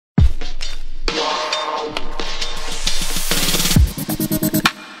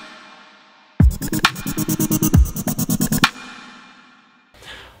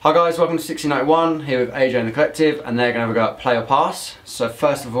Hi guys, welcome to 1691, here with AJ and the Collective, and they're going to have a go at play or pass. So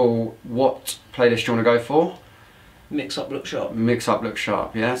first of all, what playlist do you want to go for? Mix up, look sharp. Mix up, look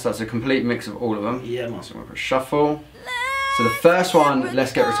sharp, yeah? So that's a complete mix of all of them. Yeah, man. So we're going to shuffle. So the first one,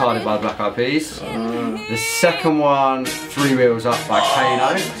 Let's Get Retarded by the Black Eyed Peas. The second one, Three Wheels Up by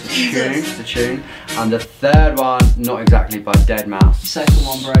Kano. It's a tune. And the third one, Not Exactly by Dead Mouse. Second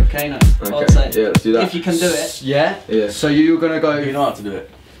one, bro, Kano. Okay. I'd say. Yeah, let's do that. If you can do it. Yeah? Yeah. So you're going to go... You know how to do it.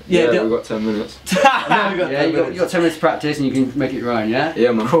 Yeah, we've got 10 minutes. Yeah, you got 10 minutes to practice and you can make it your own, yeah?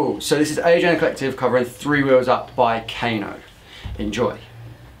 Yeah, man. Cool. So this is AJ and the Collective covering Three Wheels Up by Kano. Enjoy.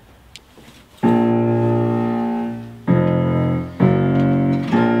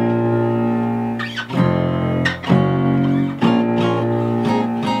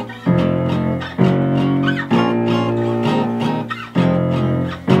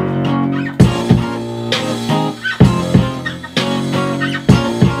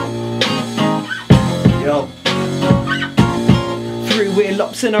 Yo. 3 wheel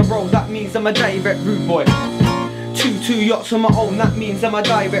ups in a row, that means I'm a direct rude boy. 2 yachts on my own, that means I'm a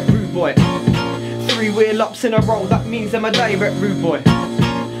direct rude boy. 3 wheel ups in a row, that means I'm a direct rude boy.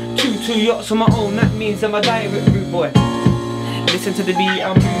 2 yachts on my own, that means I'm a direct rude boy. Listen to the beat,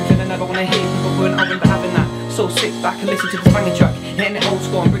 I'm moving, I never wanna hear people going, I remember having that. So sit back and listen to this banging track, hitting it old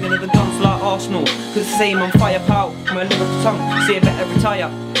school, I'm bringing the guns like Arsenal. Cause the same on firepower, my lyrical tongue, see I better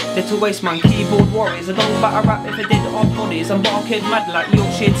retire. Little waste man, keyboard warriors, I don't batter rap if I did odd bodies. I'm barking mad like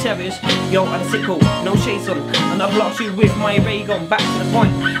Yorkshire Terriers. Yo, and a sickle, no shades on, and I blast you with my ray gun. Back to the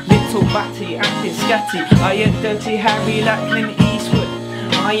point, little batty, acting scatty. I ain't dirty Harry like Clint Eastwood.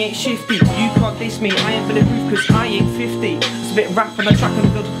 I ain't shifty, you can't diss me, I ain't for the roof cause I ain't 50. It's a bit rap on the track and I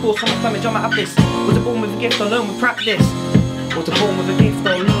build a course, how much damage I might have this. Was I born with a gift or learn with practice? Was I born with a gift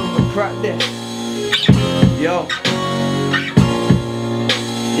or learn with practice? Yo.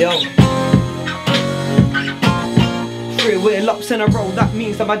 Yo. 3 wheel ups in a row, that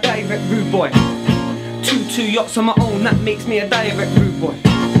means I'm a direct rude boy. 2 yachts on my own, that makes me a direct rude boy.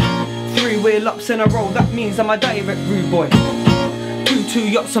 3 wheel ups in a row, that means I'm a direct rude boy. 2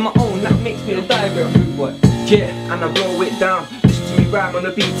 yachts on my own, that makes me a direct rude boy. Yeah, and I blow it down. Listen to me rhyme on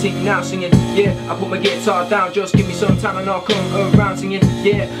the beat now singing. Yeah, I put my guitar down, just give me some time and I'll come around singing.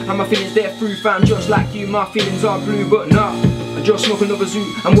 Yeah, and my feelings they're through fan, just like you, my feelings are blue, but nah, I just smoke another zoo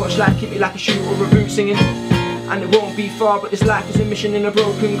and watch life hit me like a shoe or a boot singing. And it won't be far, but this life is a mission in a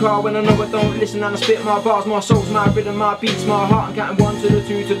broken car. When I know I don't listen and I spit my bars, my soul's my rhythm, my beats, my heart. I'm counting 1 to the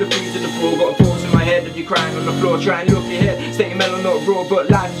 2 to the 3 to the 4. Got a force in my head that you're crying on the floor. Try and look ahead, stay mellow, not raw, but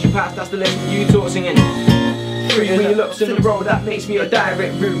life is your past, that's the lesson you taught singing. 3 wheel ups in a row, that makes me a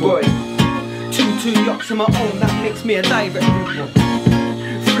direct rude boy. 2 yachts on my own, that makes me a direct rude boy.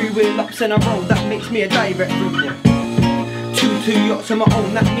 3 wheel ups in a row, that makes me a direct rude boy. 2 yachts on my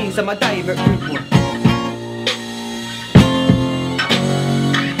own, that means I'm a direct rude boy.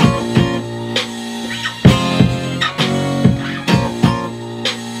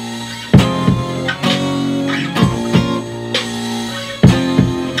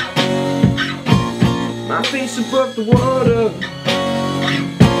 My face above the water,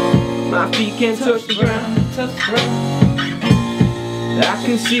 my feet can't touch the ground. I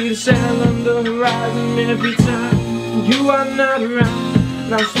can see the sail on the horizon every time you are not around.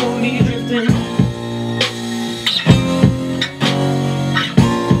 And I'm slowly drifting